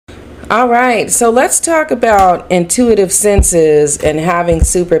All right, so let's talk about intuitive senses and having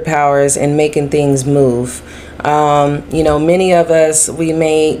superpowers and making things move. Many of us, we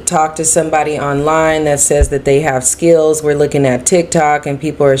may talk to somebody online that says that they have skills. We're looking at TikTok and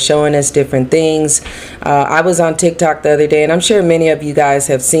people are showing us different things. I was on TikTok the other day, and I'm sure many of you guys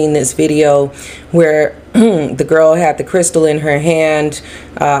have seen this video where the girl had the crystal in her hand.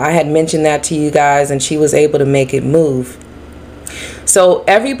 I had mentioned that to you guys, and she was able to make it move. So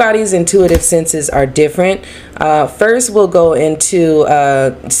everybody's intuitive senses are different. First, we'll go into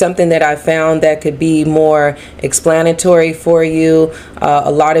something that I found that could be more explanatory for you.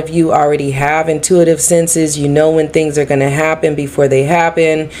 A lot of you already have intuitive senses. You know when things are going to happen before they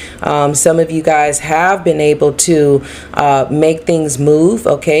happen. Some of you guys have been able to make things move,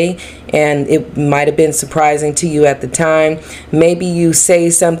 okay? And it might have been surprising to you at the time. Maybe you say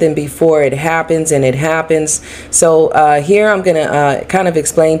something before it happens and it happens. So here I'm going to kind of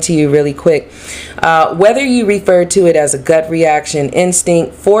explain to you really quick. Whether you refer to it as a gut reaction,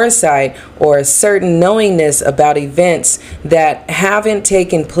 instinct, foresight, or a certain knowingness about events that haven't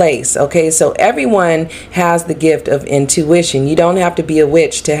taken place. Okay, so everyone has the gift of intuition. You don't have to be a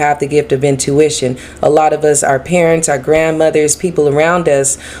witch to have the gift of intuition. A lot of us, our parents, our grandmothers, people around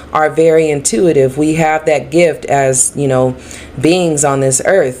us are very intuitive. We have that gift as, beings on this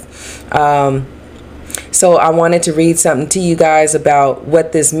earth. So I wanted to read something to you guys about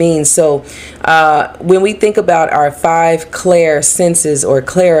what this means. So when we think about our 5 clair senses or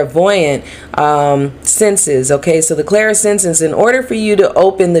clairvoyant senses, okay, so the clair senses, in order for you to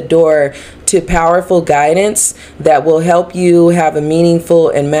open the door to powerful guidance that will help you have a meaningful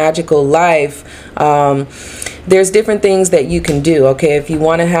and magical life, there's different things that you can do, okay? If you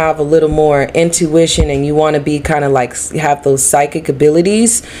want to have a little more intuition and you want to be kind of like have those psychic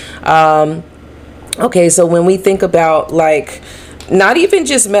abilities, okay, so when we think about like not even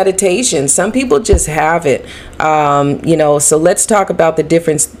just meditation, some people just have it, so let's talk about the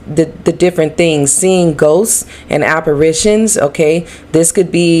different things. Seeing ghosts and apparitions, okay, this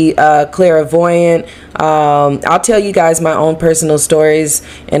could be clairvoyant. I'll tell you guys my own personal stories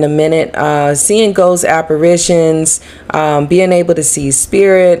in a minute. Seeing ghosts, apparitions, being able to see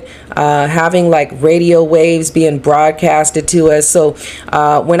spirit, having like radio waves being broadcasted to us. So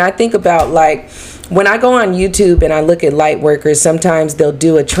when I think about when I go on YouTube and I look at light workers, sometimes they'll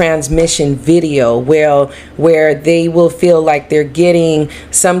do a transmission video where they will feel like they're getting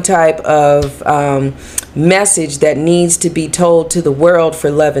some type of message that needs to be told to the world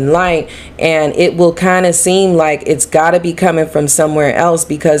for love and light, and it will kind of seem like it's got to be coming from somewhere else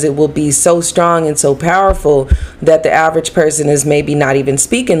because it will be so strong and so powerful that the average person is maybe not even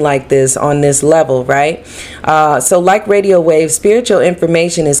speaking like this on this level, right? So like radio waves, spiritual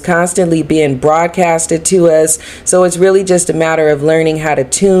information is constantly being broadcasted to us, so it's really just a matter of learning how to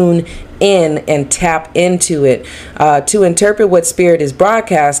tune in and tap into it. To interpret what spirit is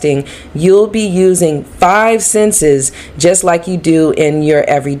broadcasting, you'll be using 5 senses just like you do in your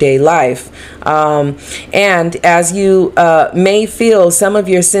everyday life. And as you may feel, some of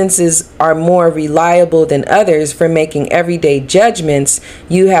your senses are more reliable than others for making everyday judgments.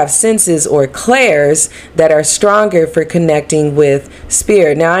 You have senses or clairs that are stronger for connecting with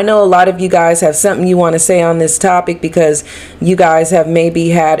spirit. Now, I know a lot of you guys have something you want to say on this topic because you guys have maybe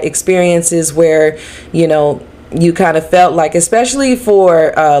had experiences where, you kind of felt like, especially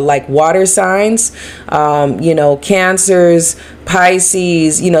for like water signs, Cancers,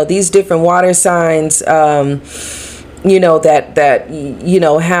 Pisces, these different water signs, have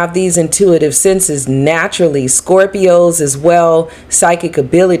these intuitive senses naturally. Scorpios as well, psychic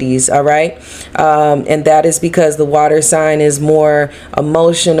abilities, all right? And that is because the water sign is more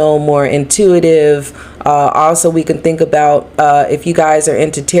emotional, more intuitive. Also, we can think about, if you guys are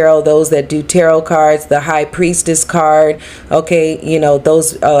into tarot, those that do tarot cards, the High Priestess card, okay,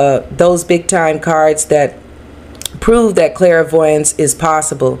 those big time cards that prove that clairvoyance is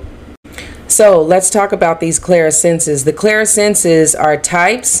possible. So let's talk about these clairsenses. The clairsenses are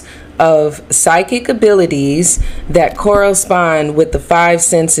types of psychic abilities that correspond with the 5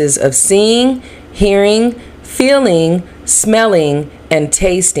 senses of seeing, hearing, feeling, smelling, and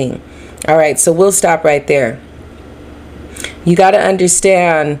tasting. All right, so we'll stop right there. You got to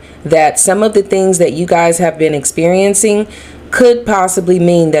understand that some of the things that you guys have been experiencing could possibly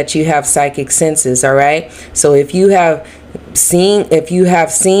mean that you have psychic senses, all right? So if you have seen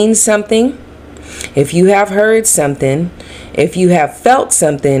something, if you have heard something, if you have felt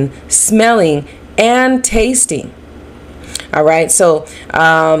something, smelling and tasting, all right? So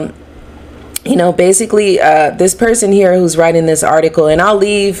Basically, this person here who's writing this article, and I'll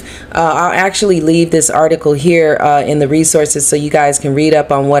actually leave this article here in the resources so you guys can read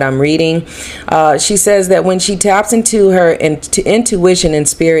up on what I'm reading. She says that when she taps into her intuition and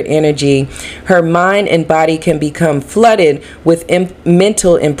spirit energy, her mind and body can become flooded with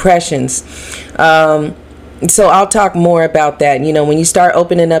mental impressions. So I'll talk more about that. When you start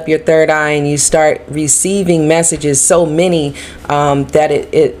opening up your third eye and you start receiving messages, so many, that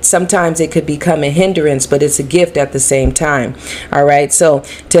it sometimes it could become a hindrance, but it's a gift at the same time. All right. So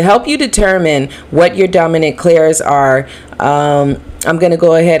to help you determine what your dominant clairs are, I'm going to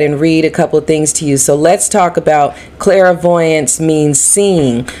go ahead and read a couple things to you. So let's talk about clairvoyance means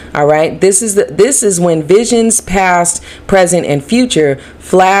seeing. All right. This is when visions past, present, and future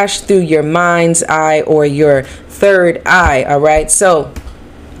flash through your mind's eye or your third eye. All right. So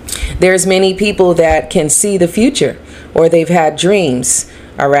there's many people that can see the future, or they've had dreams.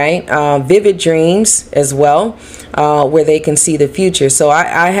 All right. Vivid dreams as well, where they can see the future. So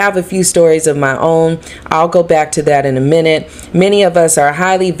I have a few stories of my own. I'll go back to that in a minute. Many of us are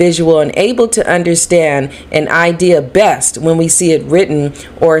highly visual and able to understand an idea best when we see it written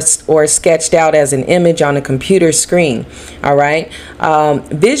or sketched out as an image on a computer screen. All right.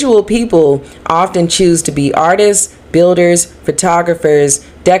 Visual people often choose to be artists, builders, photographers,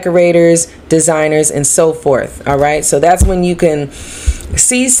 decorators, designers, and so forth. All right. So that's when you can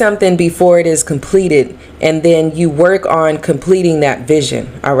see something before it is completed, and then you work on completing that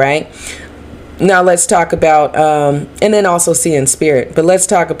vision. All right. Now let's talk about, and then also see in spirit, but let's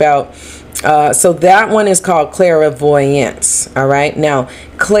talk about, so that one is called clairvoyance. All right. Now,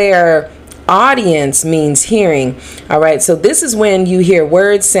 clairaudience means hearing. All right. So this is when you hear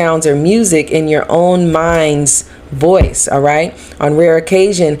words, sounds, or music in your own mind's voice. All right. On rare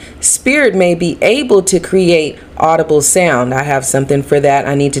occasion, spirit may be able to create audible sound. I have something for that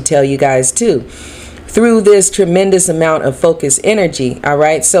I need to tell you guys too, through this tremendous amount of focused energy. All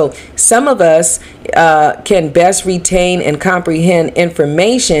right. So some of us can best retain and comprehend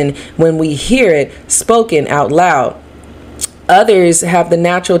information when we hear it spoken out loud. Others have the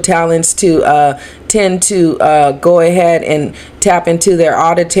natural talents to tend to go ahead and tap into their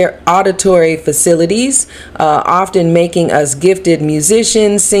auditory facilities, often making us gifted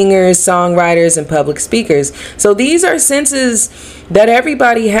musicians, singers, songwriters, and public speakers. So these are senses that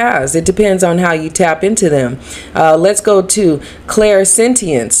everybody has. It depends on how you tap into them. Let's go to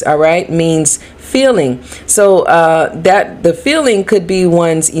clairsentience. All right, means feeling. So that the feeling could be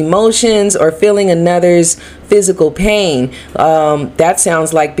one's emotions or feeling another's physical pain. That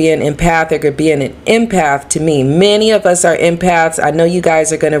sounds like being empathic or being an empath to me. Many of us are empaths. I know you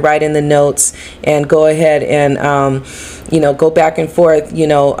guys are going to write in the notes and go ahead and go back and forth,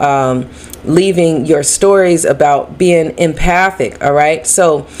 leaving your stories about being empathic. All right.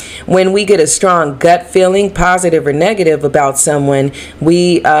 So when we get a strong gut feeling, positive or negative, about someone,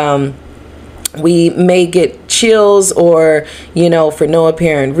 we may get chills, or for no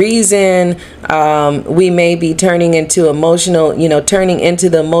apparent reason. We may be turning into the emotional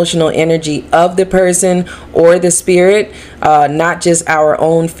energy of the person or the spirit, not just our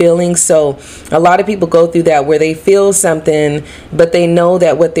own feelings. So a lot of people go through that, where they feel something, but they know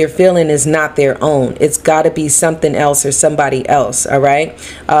that what they're feeling is not their own. It's got to be something else or somebody else. All right.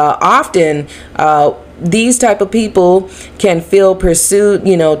 Often, these type of people can feel pursued,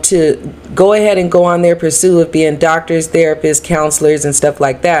 to go ahead and go on their pursuit of being doctors, therapists, counselors, and stuff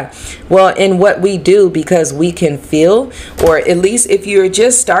like that. Well, in what we do, because we can feel, or at least if you're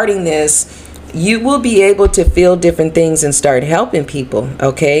just starting this, you will be able to feel different things and start helping people.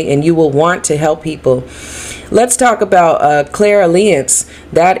 Okay. And you will want to help people. Let's talk about clairaudience.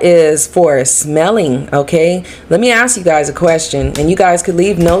 That is for smelling. Okay. Let me ask you guys a question, and you guys could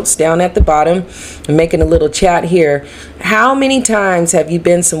leave notes down at the bottom. I'm making a little chat here. How many times have you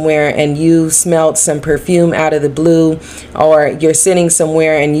been somewhere and you smelled some perfume out of the blue, or you're sitting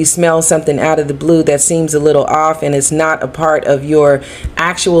somewhere and you smell something out of the blue that seems a little off, and it's not a part of your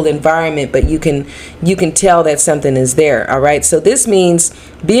actual environment, but you can tell that something is there. All right. So this means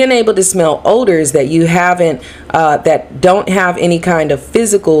being able to smell odors that you haven't, that don't have any kind of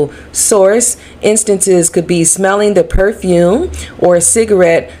physical source. Instances could be smelling the perfume or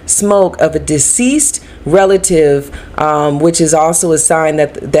cigarette smoke of a deceased relative which is also a sign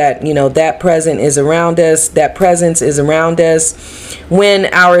that you know, that presence is around us.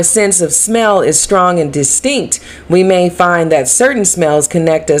 When our sense of smell is strong and distinct, we may find that certain smells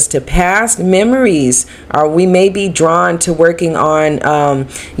connect us to past memories, or we may be drawn to working on,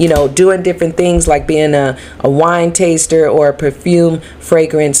 you know, doing different things like being a wine taster or a perfume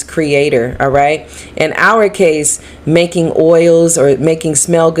fragrance creator. All right. In our case, making oils or making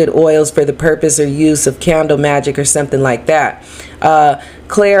smell good oils for the purpose or use of candle magic or something like that.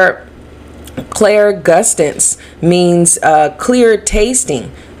 Clairgustance means clear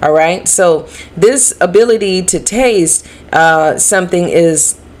tasting. All right. So this ability to taste something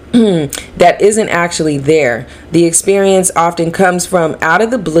is that isn't actually there. The experience often comes from out of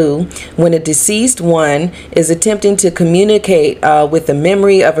the blue when a deceased one is attempting to communicate with the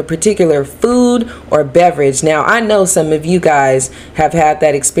memory of a particular food or beverage. Now, I know some of you guys have had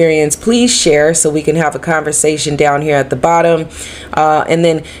that experience. Please share so we can have a conversation down here at the bottom. And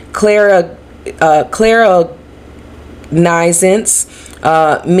then claircognizance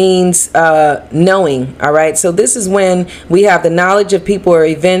means knowing. All right. So this is when we have the knowledge of people or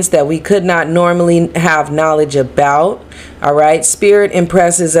events that we could not normally have knowledge about. All right. Spirit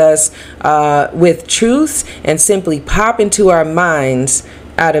impresses us with truths and simply pop into our minds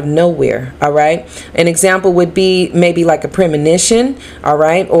out of nowhere. All right. An example would be maybe like a premonition. All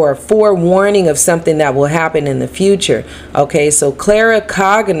right. Or a forewarning of something that will happen in the future. Okay. So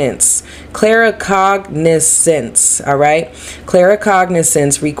claircognizance. All right.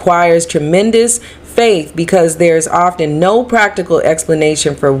 Claircognizance requires tremendous faith because there's often no practical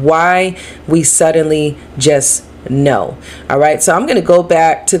explanation for why we suddenly just know. All right. So I'm going to go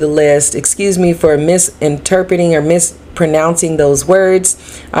back to the list. Excuse me for misinterpreting or mispronouncing those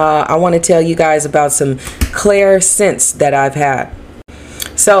words. I want to tell you guys about some clairsense that I've had.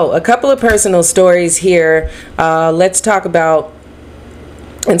 So a couple of personal stories here. Let's talk about,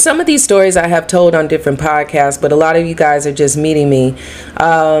 and some of these stories I have told on different podcasts, but a lot of you guys are just meeting me.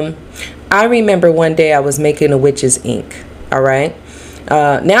 I remember one day I was making a witch's ink. All right.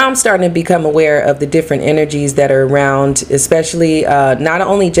 Now I'm starting to become aware of the different energies that are around, especially not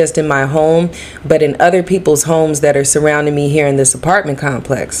only just in my home, but in other people's homes that are surrounding me here in this apartment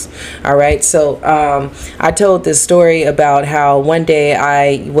complex. All right. So I told this story about how one day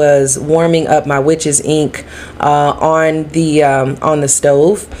I was warming up my witch's ink on the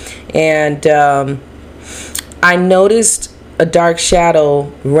stove, and I noticed a dark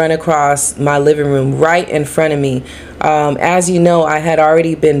shadow run across my living room right in front of me. As you know, I had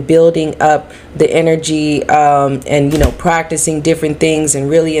already been building up the energy and, you know, practicing different things and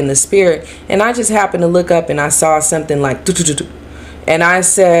really in the spirit. And I just happened to look up and I saw something like, and I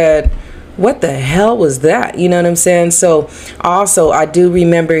said, what the hell was that? You know what I'm saying? So also I do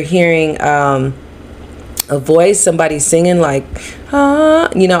remember hearing a voice, somebody singing like,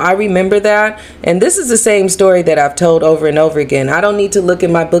 you know, I remember that. And this is the same story that I've told over and over again. I don't need to look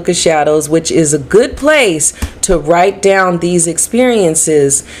in my book of shadows, which is a good place to write down these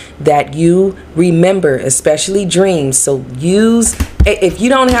experiences that you remember, especially dreams. So if you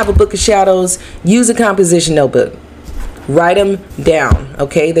don't have a book of shadows, use a composition notebook. Write them down.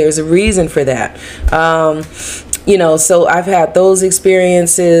 Okay. There's a reason for that. You know, so I've had those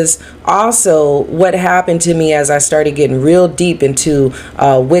experiences. Also, what happened to me as I started getting real deep into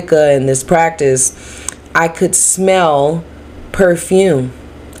Wicca and this practice, I could smell perfume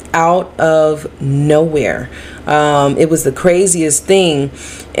out of nowhere. It was the craziest thing.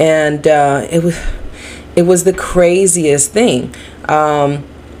 And it was the craziest thing.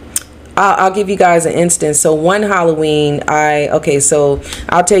 I'll give you guys an instance. So one Halloween, so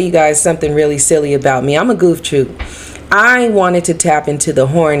I'll tell you guys something really silly about me. I'm a goof troop. I wanted to tap into the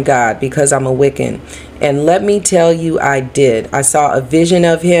horn god because I'm a Wiccan. And let me tell you, I did. I saw a vision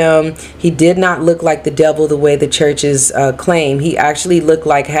of him. He did not look like the devil the way the churches claim. He actually looked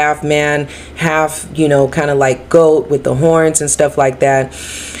like half man, half, you know, kind of like goat with the horns and stuff like that.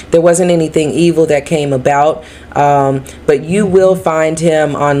 There wasn't anything evil that came about. But you will find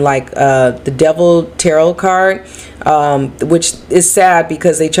him on like the Devil Tarot card, which is sad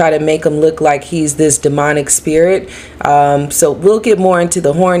because they try to make him look like he's this demonic spirit. So we'll get more into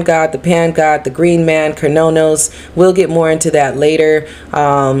the horn god, the pan god, the green man, Carnonos. We'll get more into that later.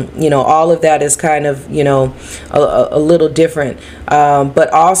 You know, all of that is kind of, you know, a little different.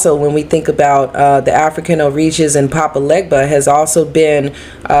 But also when we think about the African Orishas, and Papa Legba has also been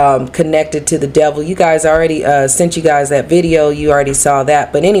connected to the devil. You guys already sent you guys that video. You already saw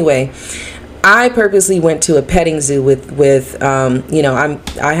that. But anyway, I purposely went to a petting zoo with you know,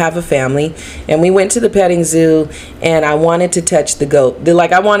 I have a family, and we went to the petting zoo, and I wanted to touch the goat.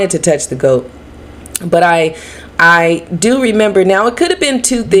 I wanted to touch the goat, but I I do remember, now it could have been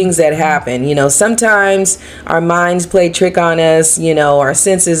two things that happened. You know, sometimes our minds play trick on us, you know, our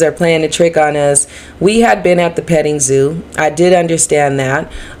senses are playing a trick on us. We had been at the petting zoo. I did understand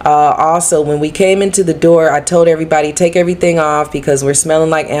that. Also, when we came into the door, I told everybody, take everything off because we're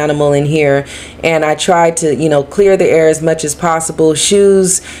smelling like animal in here. And I tried to, you know, clear the air as much as possible.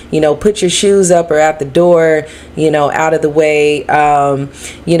 Shoes, you know, put your shoes up or at the door, you know, out of the way,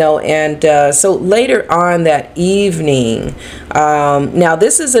 you know, and so later on that evening, now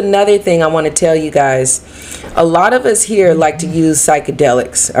this is another thing I want to tell you guys. A lot of us here like to use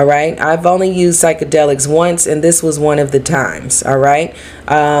psychedelics, all right? I've only used psychedelics once, and this was one of the times, all right?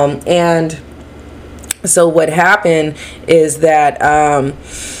 And so what happened is that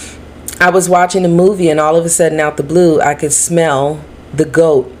I was watching a movie, and all of a sudden out the blue, I could smell the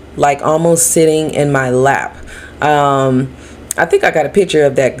goat like almost sitting in my lap. I think I got a picture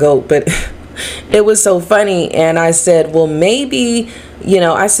of that goat, but it was so funny. And I said, well, maybe, you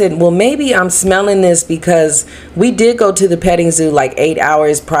know, I said, well, maybe I'm smelling this because we did go to the petting zoo like 8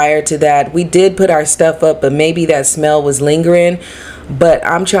 hours prior to that. We did put our stuff up, but maybe that smell was lingering. But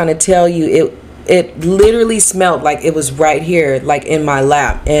I'm trying to tell you, it literally smelled like it was right here, like in my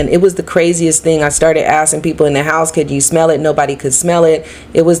lap. And it was the craziest thing. I started asking people in the house, could you smell it? Nobody could smell it.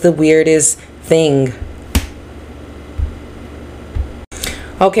 It was the weirdest thing.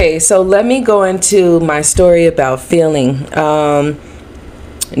 Okay, so let me go into my story about feeling.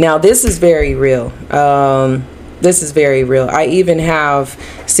 Now, this is very real. This is very real. I even have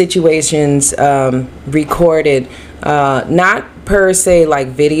situations recorded, not per se like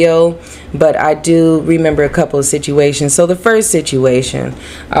video, but I do remember a couple of situations. So the first situation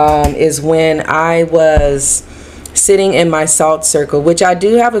is when I was sitting in my salt circle, which I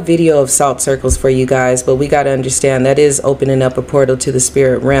do have a video of salt circles for you guys, but we got to understand that is opening up a portal to the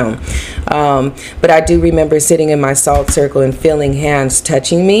spirit realm. But I do remember sitting in my salt circle and feeling hands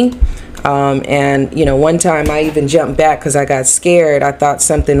touching me. And, you know, one time I even jumped back because I got scared. I thought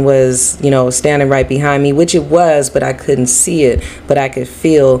something was, you know, standing right behind me, which it was, but I couldn't see it, but I could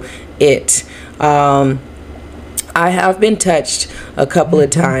feel it. I have been touched a couple of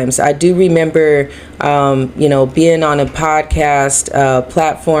times. I do remember, you know, being on a podcast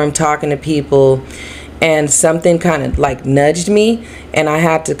platform, talking to people, and something kind of like nudged me, and I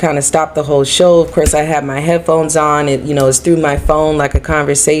had to kind of stop the whole show. Of course, I had my headphones on. It, you know, it's through my phone like a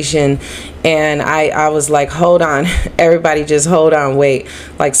conversation, and I was like, hold on, everybody just hold on, wait.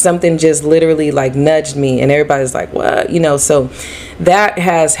 Like something just literally like nudged me, and everybody's like, what? You know, so that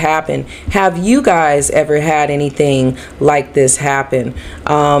has happened. Have you guys ever had anything like this happen?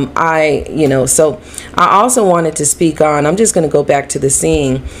 You know, so I also wanted to speak on, I'm just going to go back to the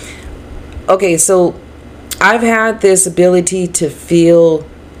scene. Okay, so I've had this ability to feel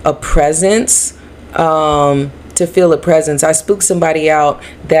a presence, I spooked somebody out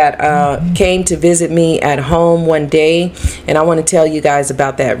that came to visit me at home one day, and I want to tell you guys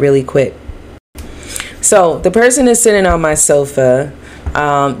about that really quick. So the person is sitting on my sofa.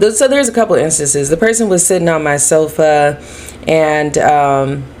 So there's a couple instances. The person was sitting on my sofa, and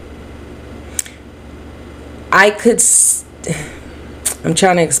I'm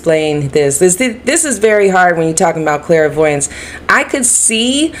trying to explain this. This is very hard when you're talking about clairvoyance. I could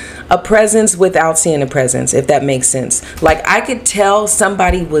see a presence without seeing a presence, if that makes sense. Like I could tell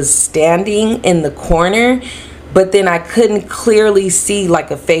somebody was standing in the corner, but then I couldn't clearly see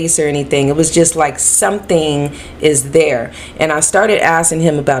like a face or anything. It was just like something is there. And I started asking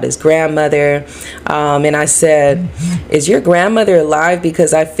him about his grandmother. And I said, is your grandmother alive?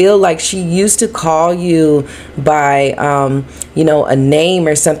 Because I feel like she used to call you by, you know, a name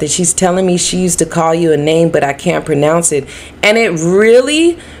or something. She's telling me she used to call you a name, but I can't pronounce it. And it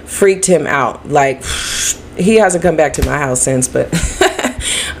really freaked him out. Like, he hasn't come back to my house since, but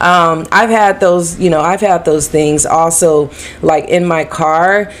I've had those, you know, I've had those things also, like in my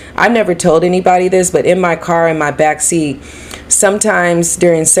car. I've never told anybody this, but in my car, in my back seat, sometimes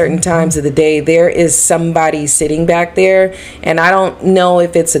during certain times of the day, there is somebody sitting back there, and I don't know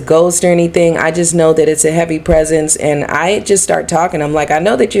if it's a ghost or anything. I just know that it's a heavy presence, and I just start talking. I'm like, I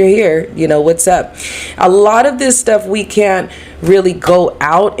know that you're here, you know, what's up? A lot of this stuff we can't really go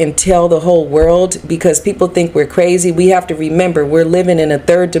out and tell the whole world because people think we're crazy. We have to remember we're living in a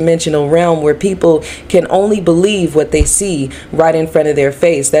third dimensional realm where people can only believe what they see right in front of their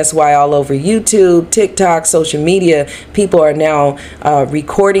face. That's why all over YouTube, TikTok, social media, people are now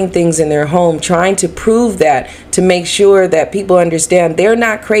recording things in their home, trying to prove that, to make sure that people understand they're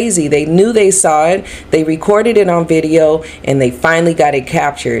not crazy. They knew they saw it, they recorded it on video, and they finally got it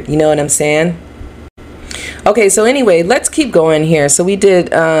captured. You know what I'm saying? Okay, so anyway, let's keep going here. So we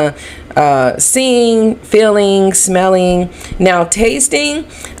did seeing, feeling, smelling. Now, tasting,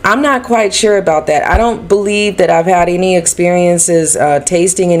 I'm not quite sure about that. I don't believe that I've had any experiences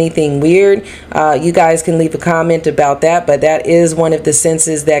tasting anything weird. You guys can leave a comment about that, but that is one of the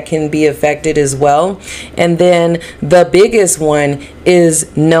senses that can be affected as well. And then the biggest one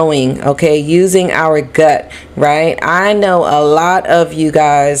is knowing, okay, using our gut, right? I know a lot of you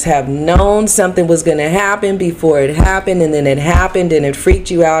guys have known something was going to happen before it happened, and then it happened and it freaked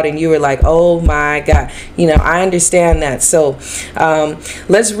you out and you were like, oh my God, you know, I understand that. So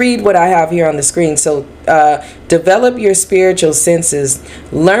let's read what I have here on the screen. So develop your spiritual senses,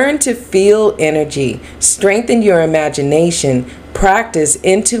 learn to feel energy, strengthen your imagination, practice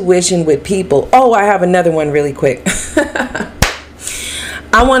intuition with people. Oh, I have another one really quick.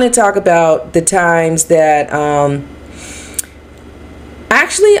 I want to talk about the times that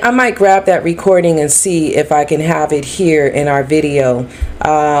actually I might grab that recording and see if I can have it here in our video.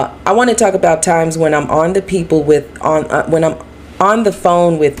 I want to talk about times when I'm on the when I'm on the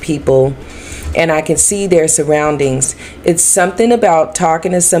phone with people and I can see their surroundings. It's something about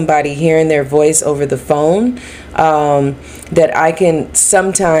talking to somebody, hearing their voice over the phone, that I can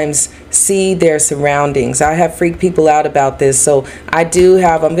sometimes see their surroundings. I have freaked people out about this. So I do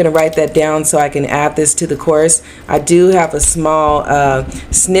have, I'm going to write that down so I can add this to the course. I do have a small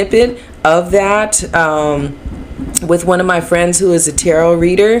snippet of that with one of my friends who is a tarot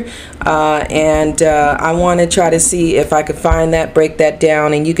reader, and I want to try to see if I could find that, break that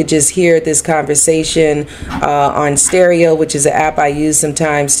down, and you could just hear this conversation on Stereo, which is an app I use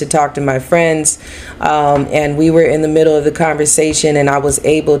sometimes to talk to my friends, and we were in the middle of the conversation and I was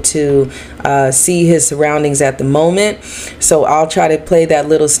able to see his surroundings at the moment. So I'll try to play that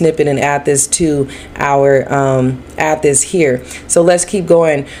little snippet and add this to our add this here. So let's keep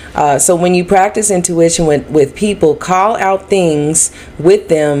going. So when you practice intuition with people, call out things with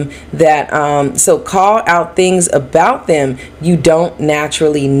them that so call out things about them you don't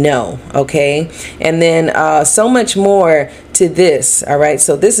naturally know, okay? And then so much more to this. All right,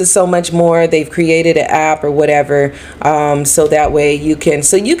 so this is so much more. They've created an app or whatever, so that way you can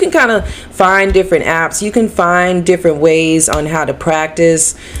kind of find different apps. You can find different ways on how to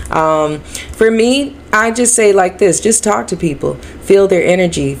practice. For me, I just say like this: just talk to people, feel their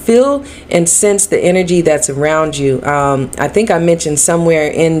energy, feel and sense the energy that's around you. I think I mentioned somewhere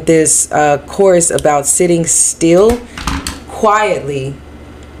in this course about sitting still quietly,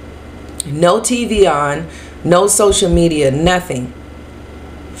 no TV on, no social media, nothing,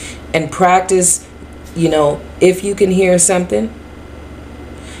 and practice. You know, if you can hear something,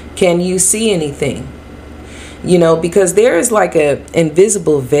 can you see anything? You know, because there is like a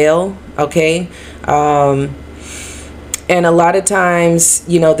invisible veil, okay? And a lot of times,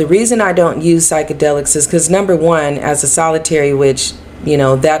 you know, the reason I don't use psychedelics is because, number one, as a solitary witch, you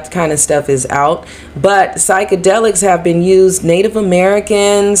know, that kind of stuff is out. But psychedelics have been used. Native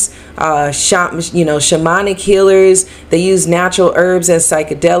Americans, shamanic healers, they use natural herbs as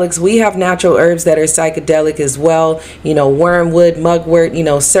psychedelics. We have natural herbs that are psychedelic as well. You know, wormwood, mugwort, you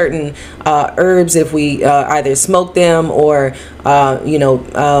know, certain herbs, if we either smoke them or,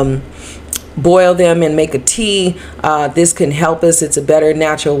 boil them and make a tea, this can help us. It's a better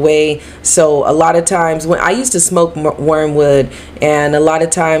natural way. So a lot of times when I used to smoke wormwood, and a lot of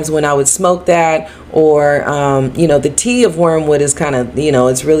times when I would smoke that, or the tea of wormwood is kind of,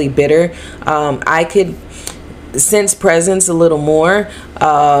 it's really bitter, I could sense presence a little more,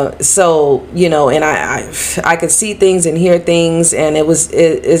 and I could see things and hear things, and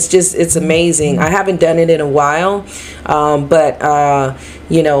it's amazing. I haven't done it in a while, but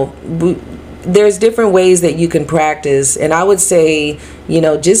there's different ways that you can practice, and I would say,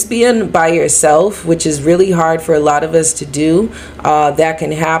 just being by yourself, which is really hard for a lot of us to do, that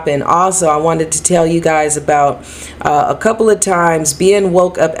can happen. Also, I wanted to tell you guys about a couple of times being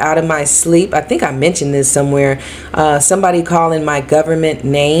woke up out of my sleep. I think I mentioned this somewhere. Somebody calling my government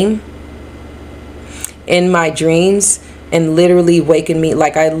name in my dreams, and literally waking me,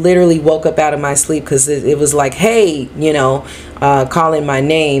 like I literally woke up out of my sleep because it was like, hey, calling my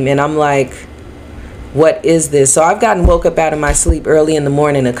name, and I'm like, what is this? So I've gotten woke up out of my sleep early in the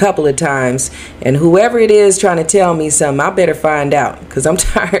morning a couple of times, and whoever it is trying to tell me something, I better find out, because I'm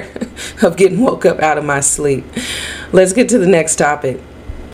tired of getting woke up out of my sleep. Let's get to the next topic.